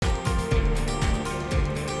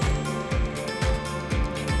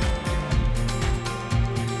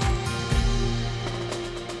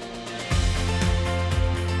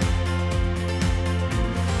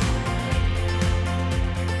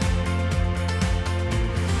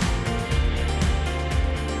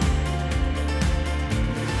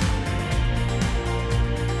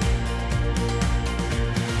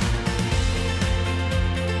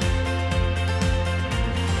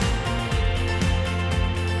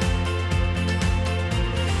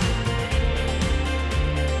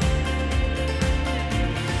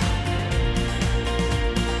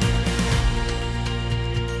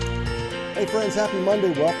friends, happy Monday.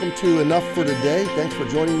 Welcome to Enough for Today. Thanks for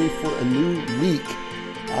joining me for a new week.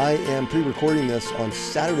 I am pre-recording this on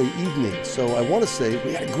Saturday evening, so I want to say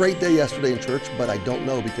we had a great day yesterday in church, but I don't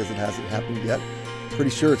know because it hasn't happened yet.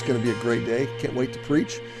 Pretty sure it's going to be a great day. Can't wait to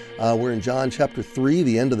preach. We're in John chapter 3,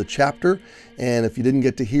 the end of the chapter. And if you didn't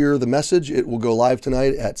get to hear the message, it will go live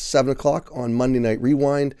tonight at 7 o'clock on Monday Night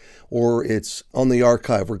Rewind, or it's on the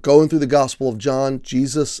archive. We're going through the Gospel of John.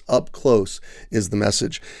 Jesus Up Close is the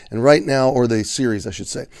message. And right now, or the series, I should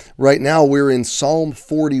say. Right now, we're in Psalm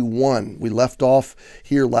 41. We left off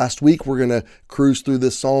here last week. We're going to cruise through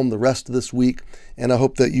this psalm the rest of this week. And I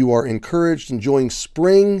hope that you are encouraged, enjoying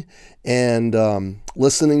spring, and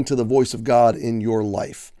listening to the voice of God in your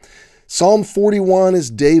life. Psalm 41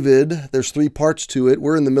 is David. There's 3 parts to it.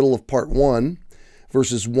 We're in the middle of part 1,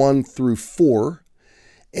 verses 1 through 4.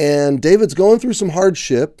 And David's going through some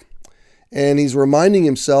hardship, and he's reminding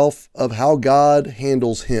himself of how God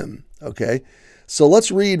handles him. Okay? So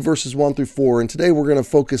let's read verses 1 through 4, and today we're going to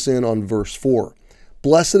focus in on verse 4.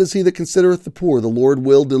 Blessed is he that considereth the poor. The Lord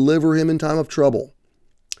will deliver him in time of trouble.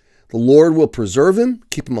 The Lord will preserve him,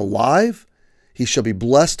 keep him alive. He shall be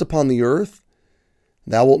blessed upon the earth.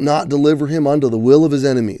 Thou wilt not deliver him unto the will of his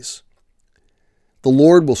enemies. The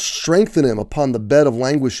Lord will strengthen him upon the bed of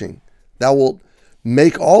languishing. Thou wilt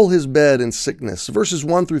make all his bed in sickness. Verses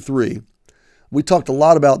 1 through 3. We talked a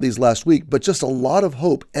lot about these last week, but just a lot of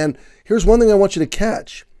hope. And here's one thing I want you to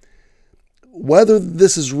catch. Whether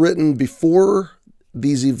this is written before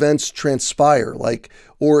these events transpire,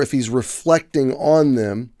 or if he's reflecting on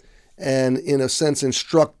them and in a sense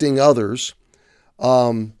instructing others,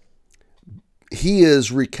 he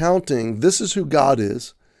is recounting, this is who God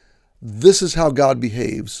is. This is how God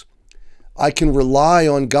behaves. I can rely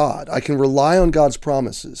on God. I can rely on God's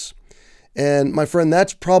promises. And my friend,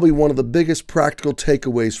 that's probably one of the biggest practical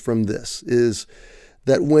takeaways from this, is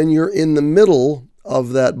that when you're in the middle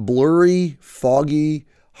of that blurry, foggy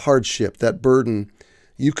hardship, that burden,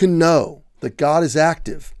 you can know that God is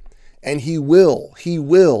active. And he will.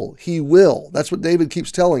 That's what David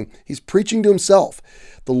keeps telling. He's preaching to himself.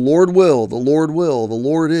 The Lord will, the Lord will, the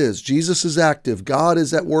Lord is. Jesus is active. God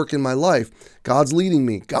is at work in my life. God's leading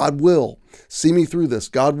me. God will see me through this.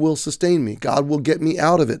 God will sustain me. God will get me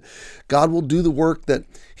out of it. God will do the work that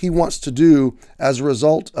he wants to do as a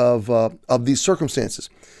result of these circumstances.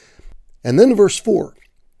 And then in verse 4,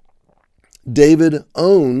 David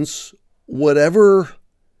owns whatever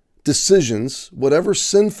decisions, whatever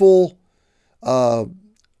sinful,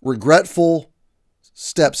 regretful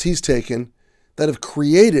steps he's taken that have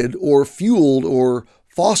created or fueled or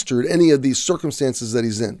fostered any of these circumstances that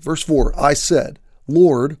he's in. Verse 4, I said,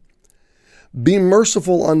 Lord, be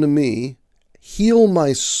merciful unto me, heal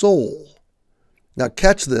my soul. Now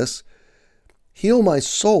catch this, heal my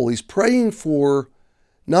soul. He's praying for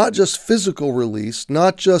not just physical release,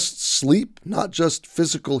 not just sleep, not just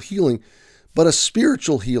physical healing, but a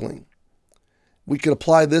spiritual healing. We could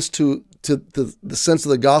apply this to the sense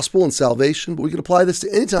of the gospel and salvation, but we could apply this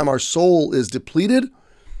to any time our soul is depleted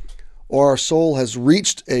or our soul has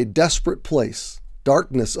reached a desperate place,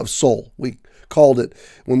 darkness of soul. We called it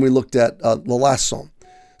when we looked at the last psalm.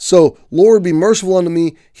 So, Lord, be merciful unto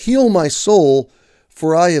me, heal my soul,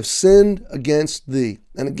 for I have sinned against thee.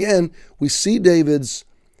 And again, we see David's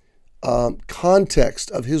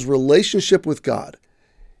context of his relationship with God.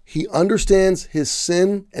 He understands his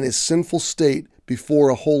sin and his sinful state before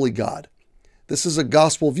a holy God. This is a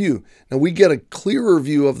gospel view. Now, we get a clearer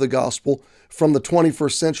view of the gospel from the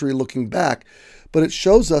 21st century looking back, but it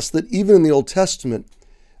shows us that even in the Old Testament,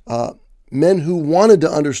 men who wanted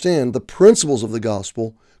to understand the principles of the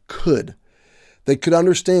gospel could. They could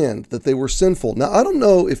understand that they were sinful. Now, I don't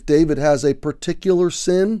know if David has a particular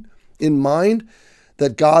sin in mind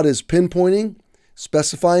that God is pinpointing,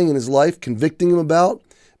 specifying in his life, convicting him about,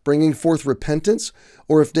 bringing forth repentance,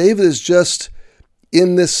 or if David is just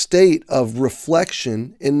in this state of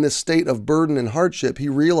reflection, in this state of burden and hardship, he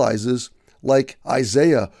realizes, like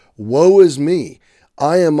Isaiah, woe is me,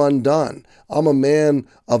 I am undone. I'm a man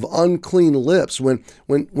of unclean lips.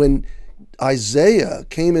 When Isaiah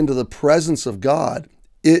came into the presence of God,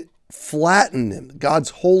 it flattened him. God's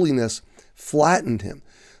holiness flattened him.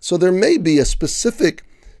 So there may be a specific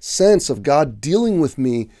sense of God dealing with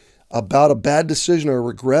me about a bad decision or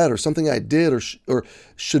regret or something I did or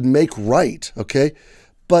should make right, okay?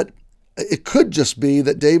 But it could just be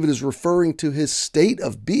that David is referring to his state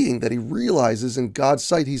of being, that he realizes in God's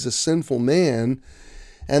sight he's a sinful man,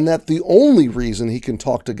 and that the only reason he can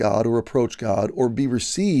talk to God or approach God or be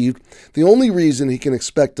received, the only reason he can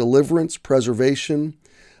expect deliverance, preservation,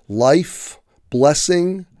 life,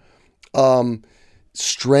 blessing,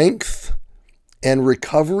 strength, And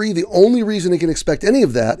recovery, the only reason he can expect any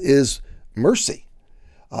of that is mercy.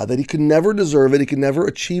 That he could never deserve it, he could never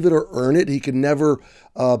achieve it or earn it, he could never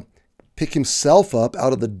pick himself up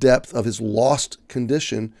out of the depth of his lost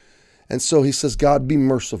condition. And so he says, God, be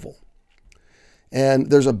merciful. And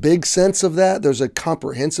there's a big sense of that. There's a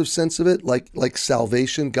comprehensive sense of it, like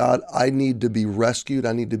salvation. God, I need to be rescued.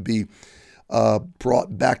 I need to be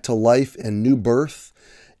brought back to life and new birth.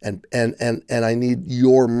 And I need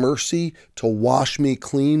your mercy to wash me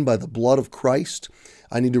clean by the blood of Christ.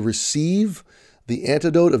 I need to receive the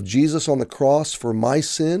antidote of Jesus on the cross for my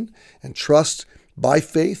sin and trust by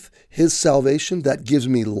faith his salvation. That gives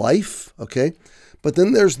me life, okay? But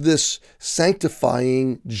then there's this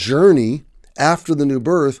sanctifying journey after the new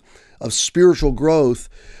birth of spiritual growth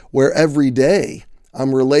where every day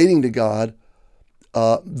I'm relating to God,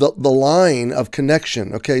 the line of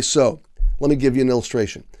connection. Okay, so let me give you an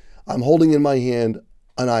illustration. I'm holding in my hand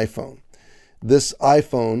an iPhone. This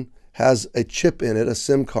iPhone has a chip in it, a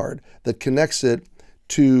SIM card, that connects it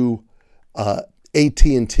to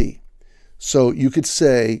AT&T. So you could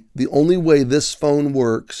say the only way this phone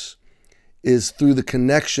works is through the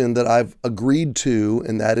connection that I've agreed to,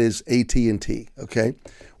 and that is AT&T, okay?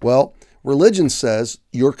 Well, religion says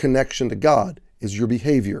your connection to God is your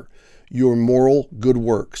behavior, your moral good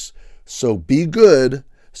works. So be good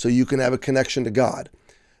so you can have a connection to God.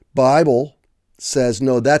 Bible says,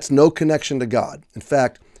 no, that's no connection to God. In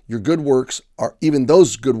fact, your good works are, even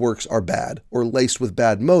those good works are bad or laced with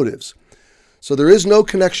bad motives. So there is no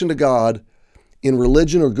connection to God in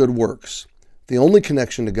religion or good works. The only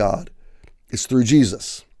connection to God is through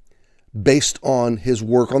Jesus, based on his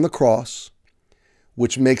work on the cross,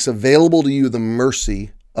 which makes available to you the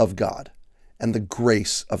mercy of God and the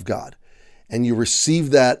grace of God. And you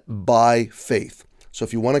receive that by faith. So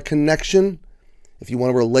if you want a connection, if you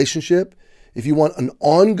want a relationship, if you want an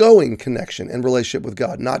ongoing connection and relationship with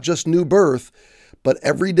God, not just new birth, but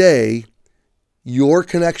every day, your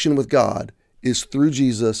connection with God is through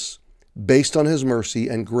Jesus, based on his mercy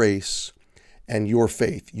and grace and your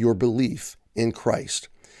faith, your belief in Christ.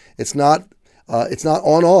 It's not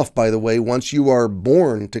on-off, by the way. Once you are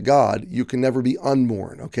born to God, you can never be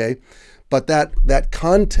unborn, okay? But that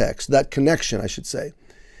context, that connection, I should say,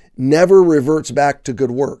 never reverts back to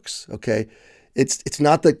good works, okay? It's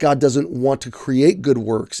not that God doesn't want to create good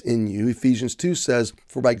works in you. Ephesians 2 says,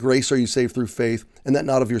 for by grace are you saved through faith, and that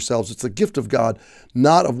not of yourselves. It's the gift of God,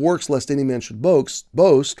 not of works, lest any man should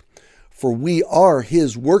boast. For we are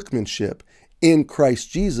his workmanship in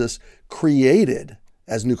Christ Jesus, created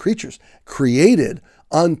as new creatures, created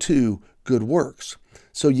unto good works.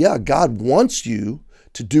 So yeah, God wants you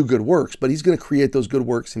to do good works, but he's going to create those good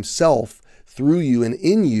works himself through you and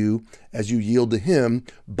in you as you yield to him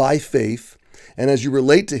by faith and as you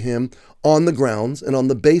relate to him on the grounds and on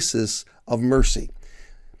the basis of mercy.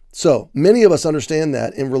 So many of us understand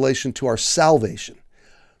that in relation to our salvation,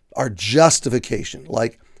 our justification,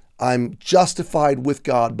 like I'm justified with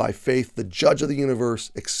God by faith. The judge of the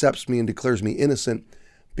universe accepts me and declares me innocent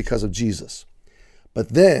because of Jesus. But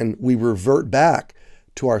then we revert back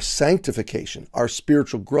to our sanctification, our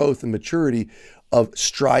spiritual growth and maturity of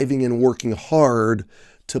striving and working hard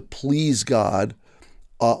to please God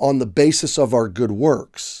on the basis of our good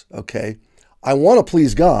works, okay? I want to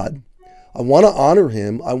please God. I want to honor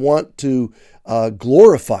him. I want to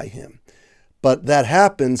glorify him. But that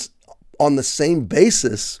happens on the same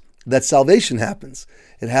basis that salvation happens.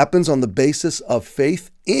 It happens on the basis of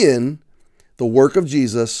faith in the work of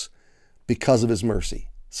Jesus because of his mercy.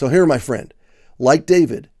 So here, my friend, like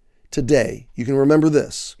David, today, you can remember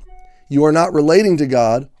this. You are not relating to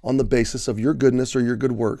God on the basis of your goodness or your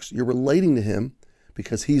good works. You're relating to him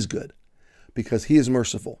because he's good, because he is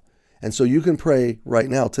merciful. And so you can pray right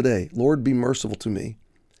now today, Lord, be merciful to me.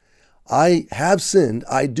 I have sinned.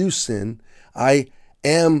 I do sin. I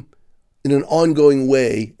am in an ongoing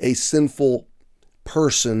way a sinful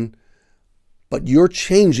person, but you're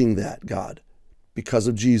changing that, God, because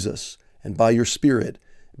of Jesus and by your Spirit,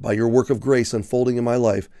 by your work of grace unfolding in my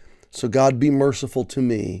life. So God, be merciful to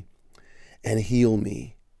me and heal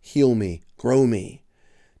me, grow me,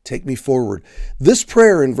 take me forward. This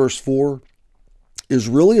prayer in verse 4 is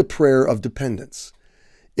really a prayer of dependence.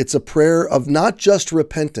 It's a prayer of not just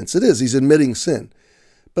repentance. It is, he's admitting sin,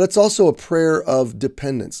 but it's also a prayer of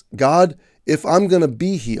dependence. God, if I'm going to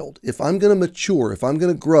be healed, if I'm going to mature, if I'm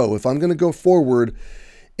going to grow, if I'm going to go forward,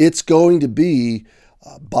 it's going to be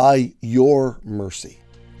by your mercy.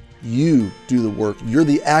 You do the work. You're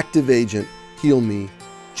the active agent. Heal me,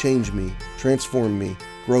 change me, transform me,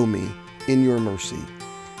 grow me in your mercy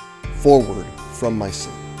forward from my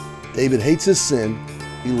sin. David hates his sin.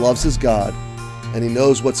 He loves his God. and he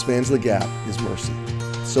knows what spans the gap is mercy.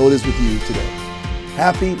 So it is with you today.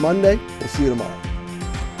 Happy Monday. We'll see you tomorrow.